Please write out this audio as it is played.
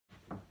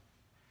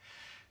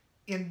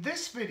In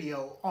this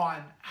video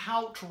on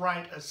how to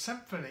write a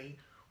symphony,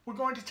 we're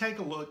going to take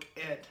a look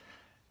at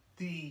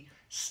the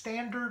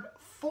standard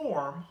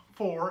form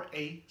for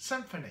a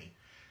symphony.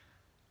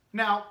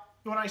 Now,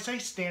 when I say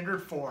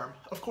standard form,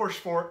 of course,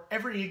 for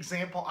every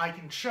example I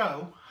can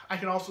show, I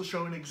can also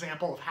show an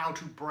example of how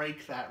to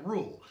break that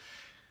rule.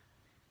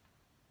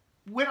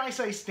 When I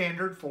say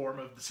standard form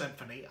of the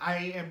symphony,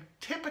 I am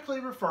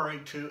typically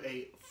referring to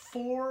a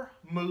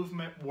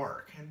 4-movement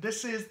work, and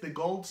this is the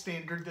gold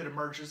standard that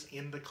emerges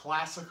in the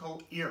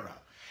classical era.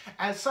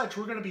 As such,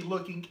 we're going to be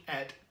looking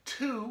at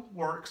 2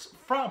 works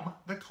from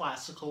the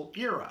classical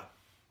era.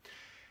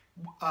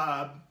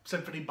 A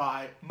symphony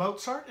by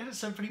Mozart and a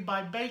symphony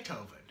by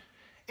Beethoven.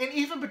 And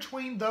even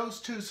between those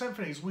 2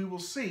 symphonies, we will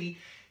see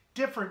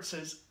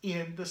differences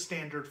in the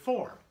standard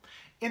form.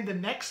 In the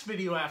next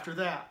video after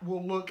that,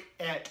 we'll look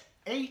at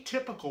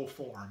atypical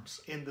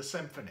forms in the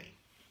symphony.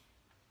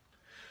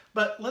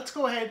 But let's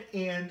go ahead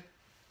and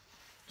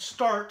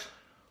start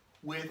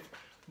with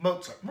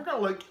Mozart. We're going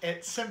to look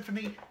at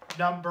Symphony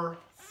number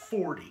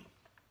 40.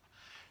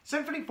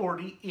 Symphony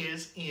 40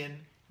 is in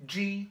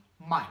G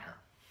minor.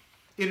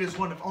 It is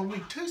one of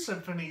only 2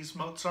 symphonies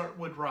Mozart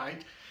would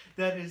write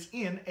that is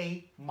in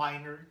a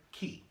minor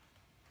key.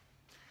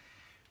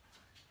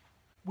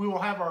 We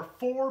will have our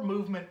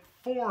 4-movement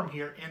form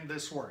here in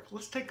this work.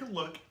 Let's take a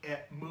look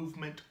at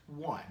movement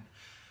 1.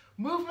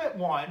 Movement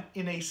 1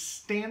 in a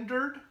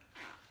standard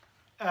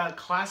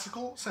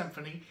classical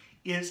symphony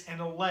is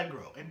an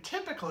allegro, and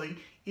typically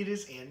it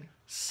is in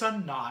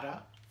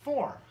sonata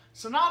form.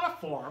 Sonata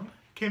form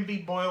can be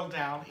boiled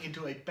down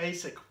into a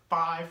basic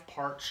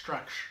 5-part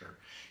structure.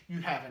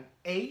 You have an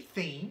A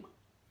theme,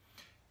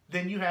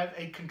 then you have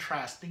a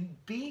contrasting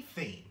B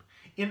theme.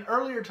 In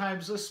earlier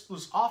times, this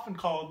was often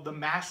called the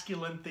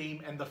masculine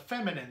theme and the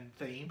feminine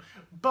theme,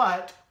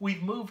 but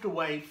we've moved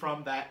away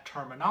from that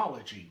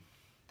terminology,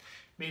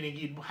 meaning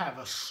you'd have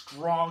a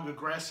strong,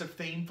 aggressive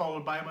theme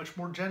followed by a much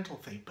more gentle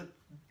theme. But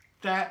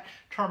that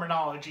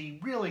terminology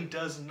really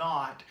does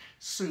not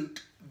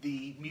suit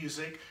the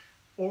music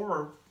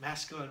or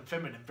masculine and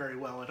feminine very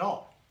well at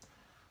all.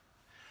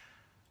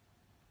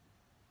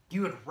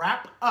 You would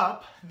wrap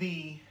up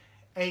the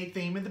A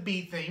theme and the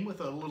B theme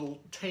with a little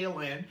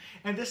tail end,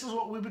 and this is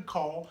what we would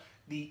call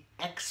the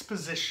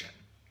exposition.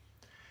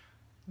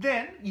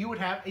 Then you would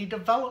have a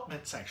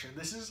development section.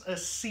 This is a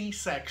C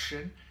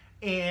section,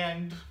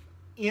 and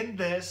in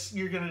this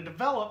you're going to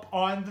develop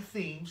on the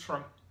themes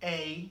from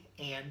A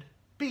and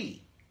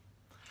B.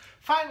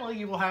 Finally,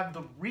 you will have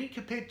the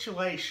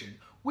recapitulation,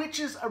 which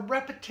is a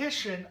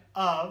repetition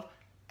of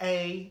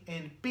A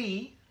and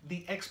B,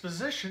 the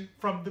exposition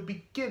from the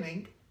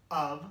beginning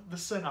of the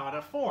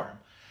sonata form.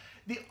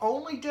 The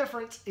only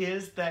difference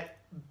is that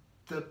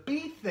the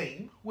B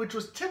theme, which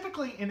was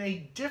typically in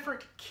a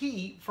different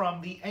key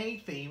from the A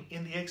theme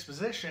in the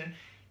exposition,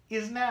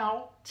 is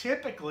now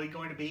typically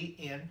going to be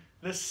in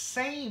the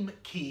same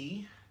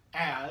key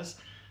as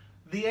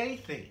the A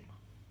theme.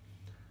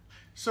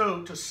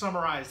 So to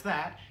summarize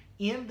that,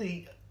 in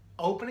the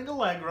opening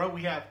allegro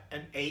we have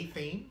an A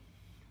theme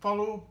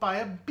followed by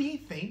a B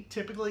theme,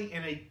 typically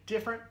in a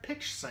different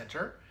pitch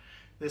center.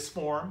 This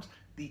forms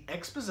the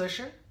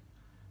exposition.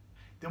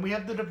 Then we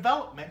have the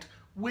development,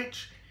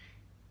 which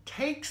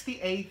takes the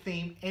A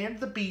theme and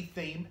the B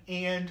theme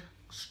and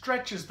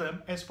stretches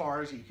them as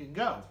far as you can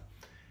go.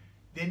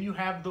 Then you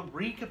have the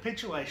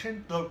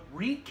recapitulation, the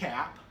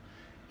recap,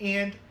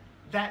 and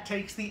that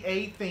takes the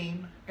A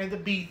theme and the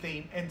B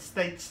theme and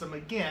states them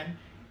again,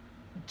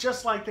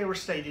 just like they were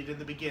stated in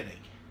the beginning.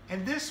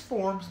 And this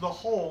forms the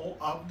whole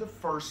of the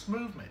first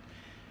movement.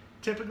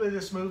 Typically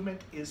this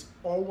movement is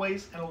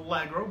always an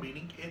allegro,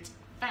 meaning it's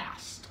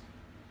fast.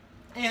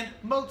 And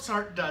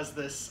Mozart does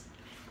this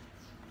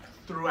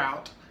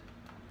throughout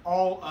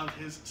all of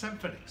his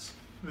symphonies,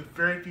 with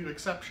very few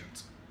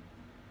exceptions.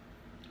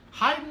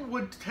 Haydn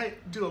would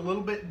do a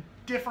little bit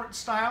different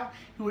style.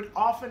 He would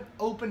often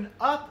open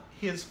up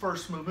his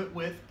first movement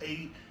with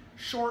a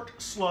short,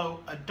 slow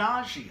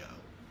adagio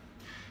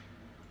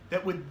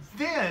that would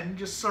then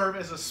just serve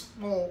as a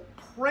small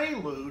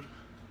prelude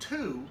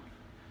to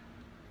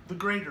the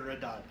greater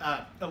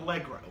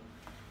allegro.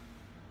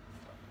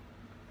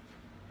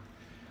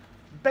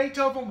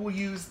 Beethoven will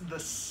use the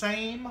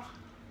same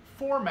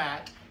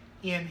format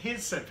in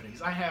his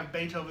symphonies. I have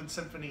Beethoven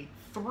Symphony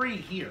 3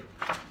 here.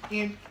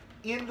 In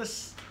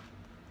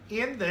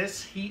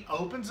this, he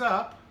opens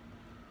up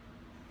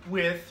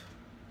with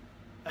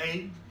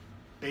a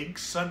big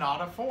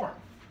sonata form.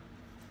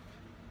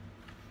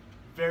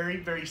 Very,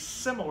 very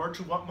similar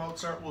to what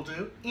Mozart will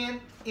do.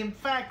 In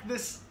fact,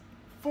 this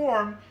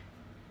form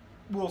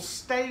will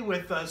stay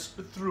with us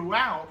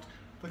throughout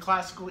the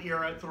classical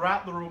era,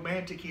 throughout the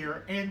Romantic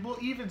era, and we'll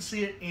even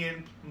see it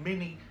in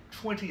many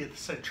 20th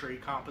century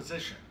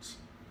compositions.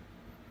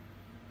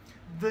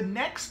 The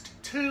next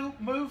 2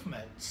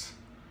 movements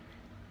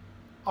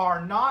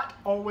are not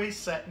always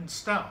set in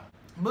stone.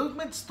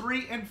 Movements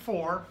 3 and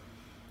 4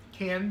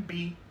 can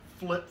be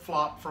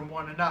flip-flopped from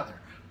one another,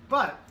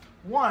 but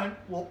one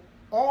will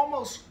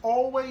almost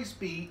always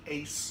be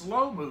a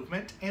slow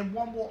movement, and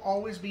one will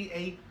always be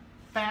a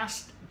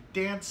fast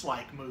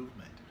dance-like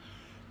movement.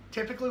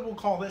 Typically, we'll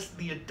call this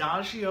the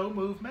adagio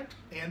movement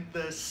and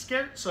the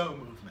scherzo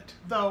movement.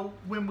 Though,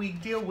 when we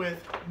deal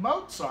with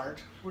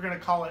Mozart, we're going to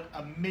call it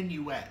a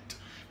minuet,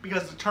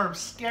 because the term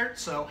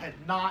scherzo had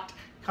not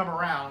come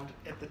around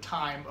at the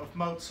time of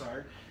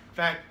Mozart. In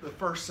fact, the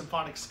first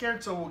symphonic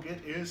scherzo we'll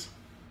get is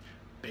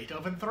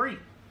Beethoven 3.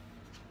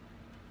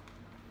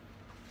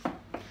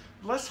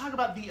 Let's talk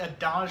about the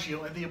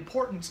adagio and the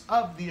importance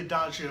of the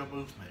adagio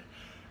movement.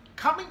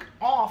 Coming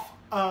off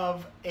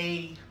of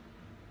a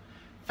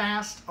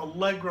fast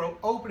allegro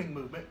opening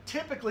movement,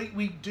 typically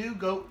we do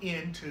go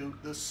into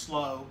the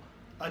slow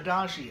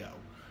adagio.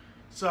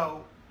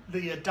 So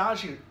the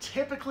adagio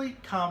typically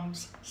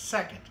comes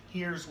second.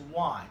 Here's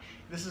why.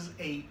 This is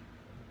a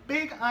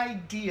big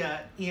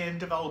idea in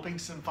developing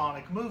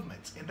symphonic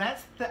movements, and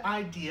that's the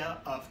idea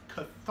of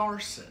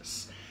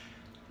catharsis.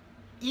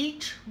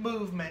 Each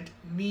movement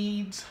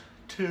needs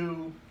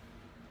to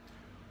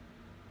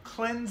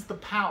cleanse the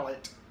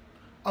palate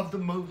of the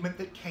movement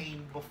that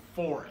came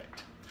before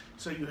it.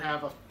 So you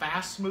have a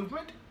fast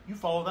movement, you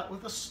follow that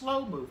with a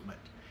slow movement.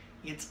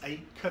 It's a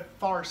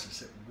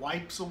catharsis. It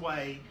wipes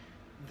away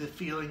the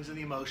feelings and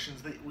the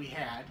emotions that we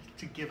had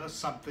to give us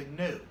something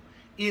new.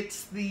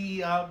 It's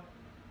the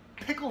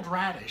pickled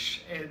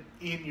radish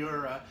in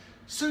your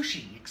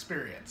sushi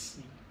experience.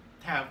 You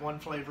have one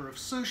flavor of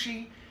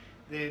sushi,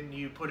 then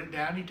you put it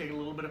down, you take a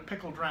little bit of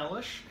pickled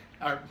radish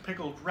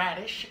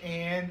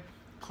and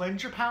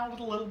cleanse your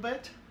palate a little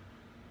bit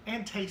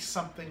and taste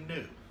something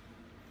new.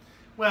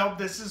 Well,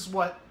 this is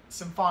what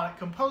symphonic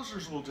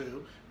composers will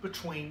do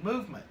between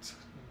movements.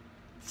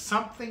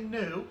 Something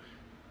new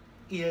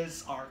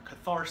is our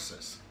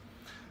catharsis.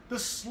 The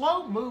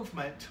slow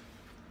movement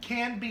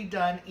can be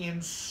done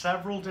in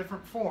several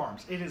different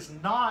forms. It is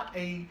not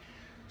a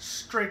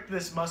strict,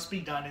 this must be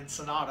done in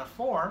sonata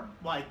form,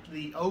 like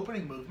the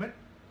opening movement,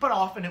 but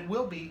often it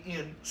will be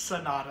in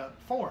sonata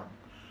form.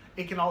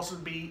 It can also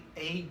be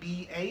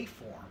ABA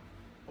form,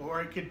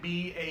 or it could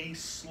be a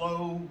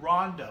slow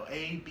rondo,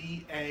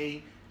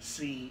 ABA,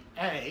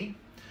 CA,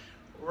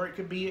 or it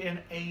could be in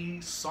a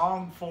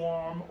song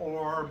form,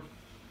 or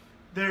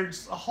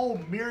there's a whole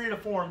myriad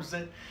of forms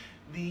that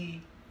the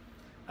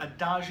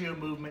adagio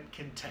movement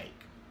can take.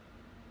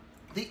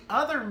 The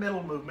other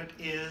middle movement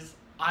is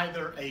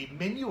either a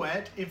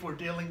minuet, if we're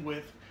dealing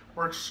with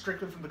works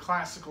strictly from the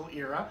classical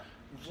era,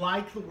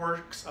 like the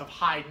works of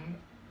Haydn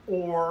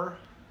or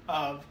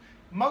of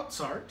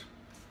Mozart,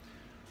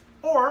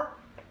 or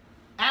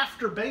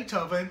after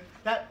Beethoven,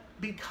 that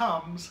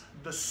becomes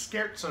the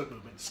scherzo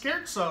movement.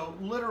 Scherzo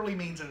literally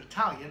means in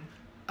Italian,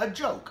 a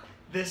joke.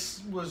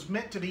 This was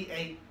meant to be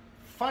a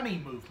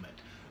funny movement,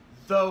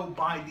 though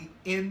by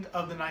the end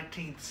of the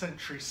 19th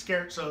century,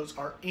 scherzos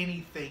are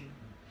anything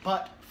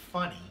but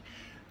funny.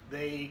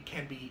 They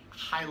can be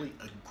highly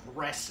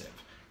aggressive.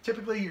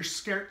 Typically, your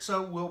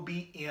scherzo will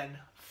be in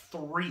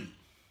 3.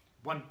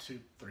 1, 2,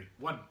 3,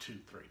 1, 2,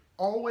 3.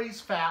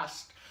 Always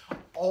fast,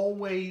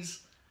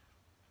 always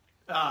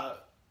a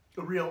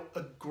real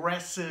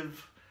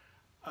aggressive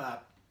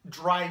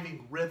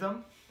driving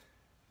rhythm.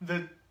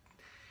 And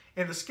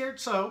the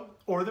scherzo,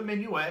 or the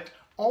minuet,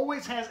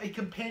 always has a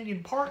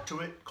companion part to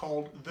it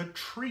called the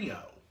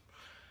trio.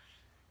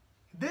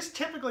 This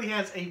typically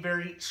has a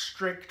very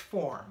strict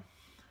form.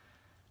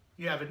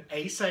 You have an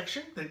A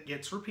section that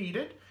gets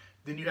repeated,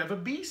 then you have a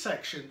B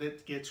section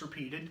that gets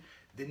repeated,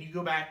 then you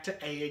go back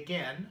to A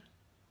again,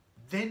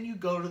 then you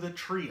go to the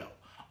trio.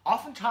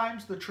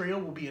 Oftentimes the trio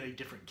will be in a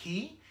different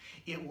key.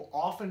 It will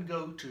often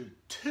go to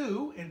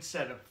 2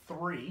 instead of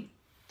 3,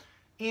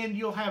 and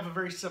you'll have a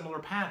very similar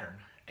pattern.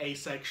 A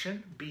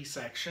section, B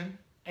section,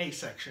 A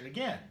section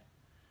again.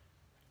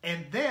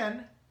 And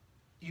then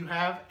you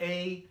have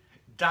a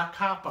da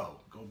capo.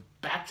 Go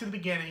back to the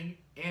beginning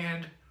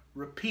and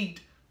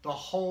repeat the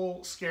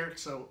whole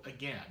scherzo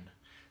again.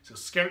 So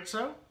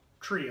scherzo,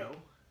 trio,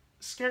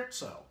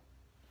 scherzo.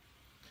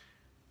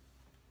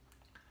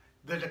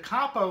 The da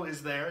capo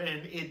is there,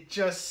 and it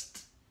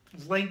just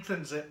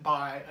lengthens it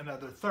by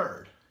another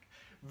third.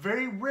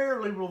 Very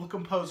rarely will the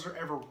composer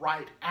ever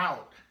write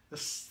out the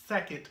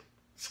second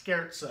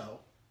scherzo.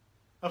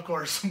 Of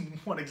course,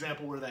 one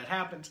example where that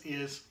happens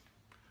is,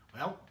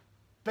 well,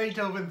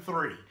 Beethoven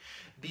 3.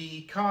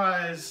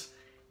 Because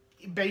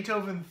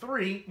Beethoven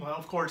 3, well,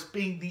 of course,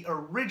 being the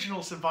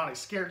original symphonic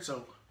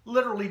scherzo,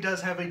 literally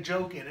does have a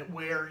joke in it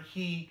where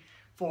he,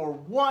 for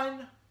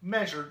one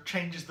measure,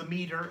 changes the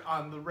meter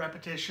on the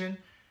repetition,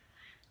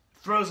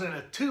 throws in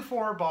a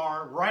 2/4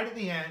 bar right at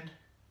the end,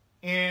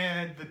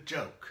 and the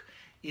joke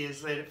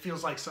is that it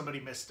feels like somebody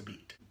missed a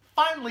beat.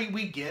 Finally,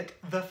 we get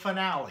the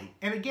finale.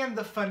 And again,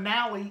 the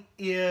finale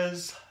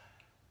is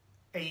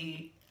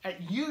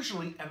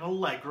usually an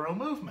allegro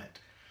movement.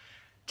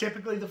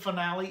 Typically, the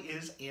finale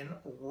is in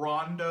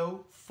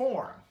rondo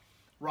form.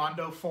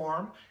 Rondo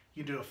form,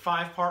 you do a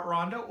 5-part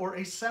rondo or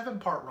a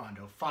 7-part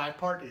rondo.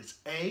 5-part is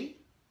A,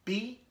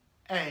 B,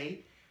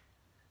 A,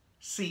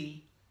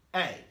 C,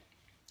 A.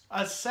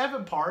 A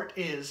 7-part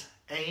is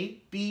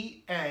A,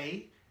 B,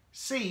 A,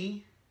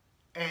 C,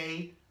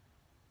 A,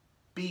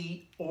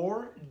 B,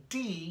 or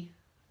D,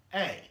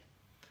 A.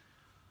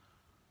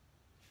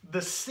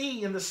 The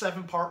C in the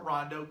 7-part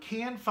rondo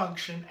can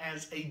function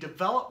as a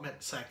development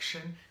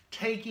section,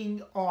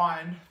 taking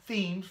on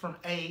themes from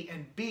A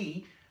and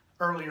B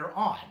earlier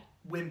on.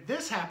 When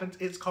this happens,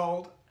 it's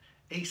called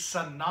a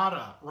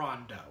sonata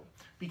rondo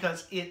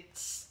because it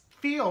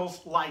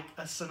feels like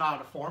a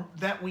sonata form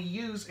that we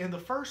use in the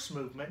first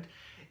movement.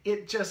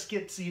 It just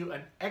gets you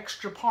an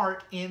extra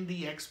part in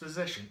the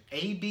exposition.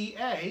 A, B,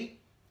 A,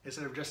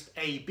 instead of just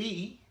A,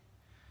 B.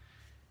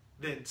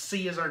 Then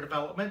C is our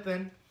development,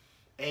 then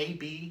A,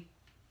 B,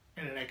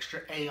 and an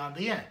extra A on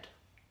the end.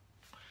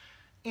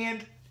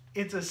 And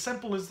it's as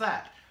simple as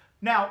that.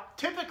 Now,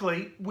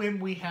 typically, when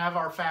we have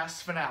our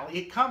fast finale,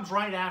 it comes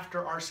right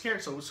after our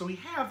scherzo. So we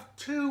have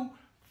two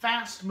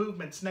fast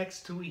movements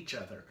next to each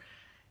other.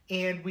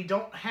 And we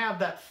don't have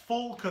that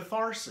full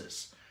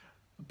catharsis.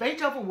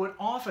 Beethoven would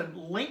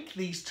often link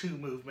these two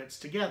movements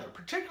together.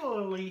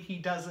 Particularly, he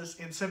does this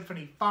in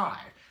Symphony 5.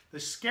 The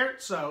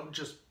scherzo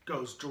just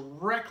goes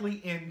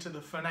directly into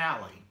the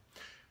finale.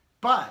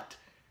 But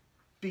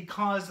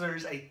because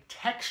there's a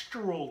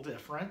textural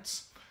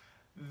difference,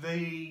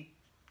 the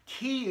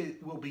key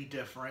will be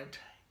different.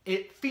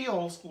 It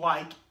feels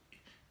like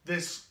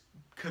this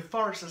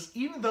catharsis,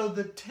 even though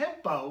the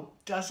tempo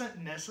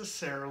doesn't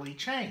necessarily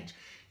change.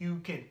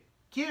 You can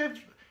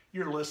give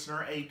your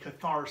listener a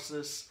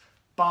catharsis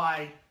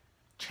by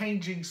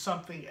changing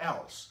something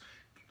else,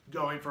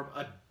 going from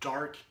a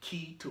dark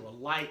key to a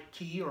light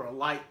key, or a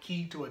light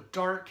key to a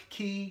dark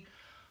key,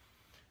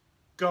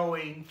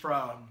 going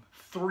from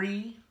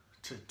 3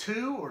 to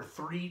 2 or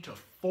 3 to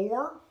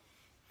 4,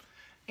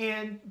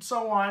 and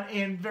so on,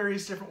 in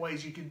various different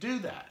ways you can do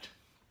that.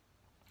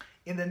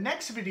 In the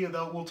next video,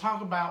 though, we'll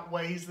talk about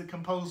ways that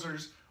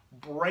composers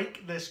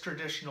break this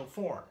traditional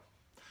form.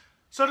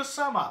 So to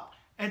sum up,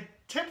 a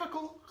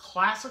typical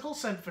classical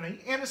symphony,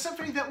 and a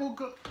symphony that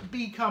will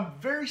become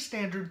very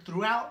standard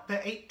throughout the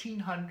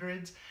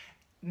 1800s,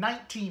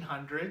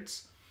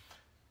 1900s,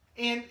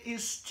 and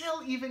is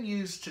still even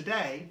used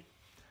today,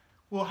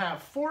 will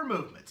have 4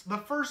 movements. The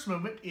first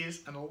movement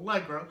is an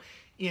allegro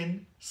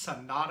in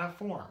sonata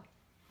form.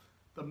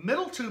 The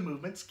middle 2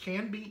 movements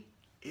can be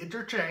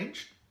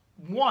interchanged.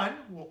 One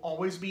will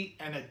always be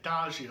an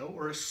adagio,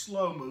 or a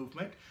slow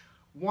movement.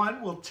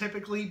 One will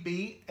typically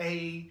be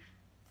a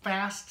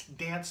fast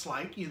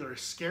dance-like, either a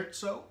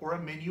scherzo or a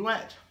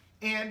minuet.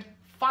 And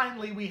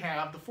finally, we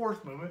have the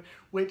 4th movement,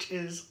 which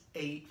is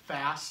a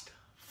fast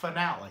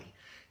finale,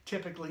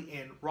 typically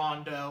in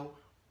rondo,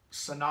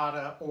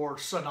 sonata, or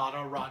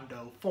sonata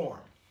rondo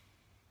form.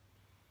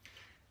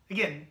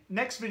 Again,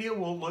 next video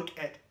we'll look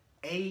at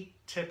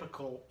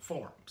atypical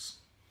forms.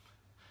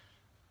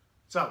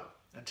 So,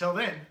 until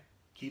then,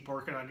 keep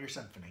working on your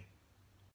symphony.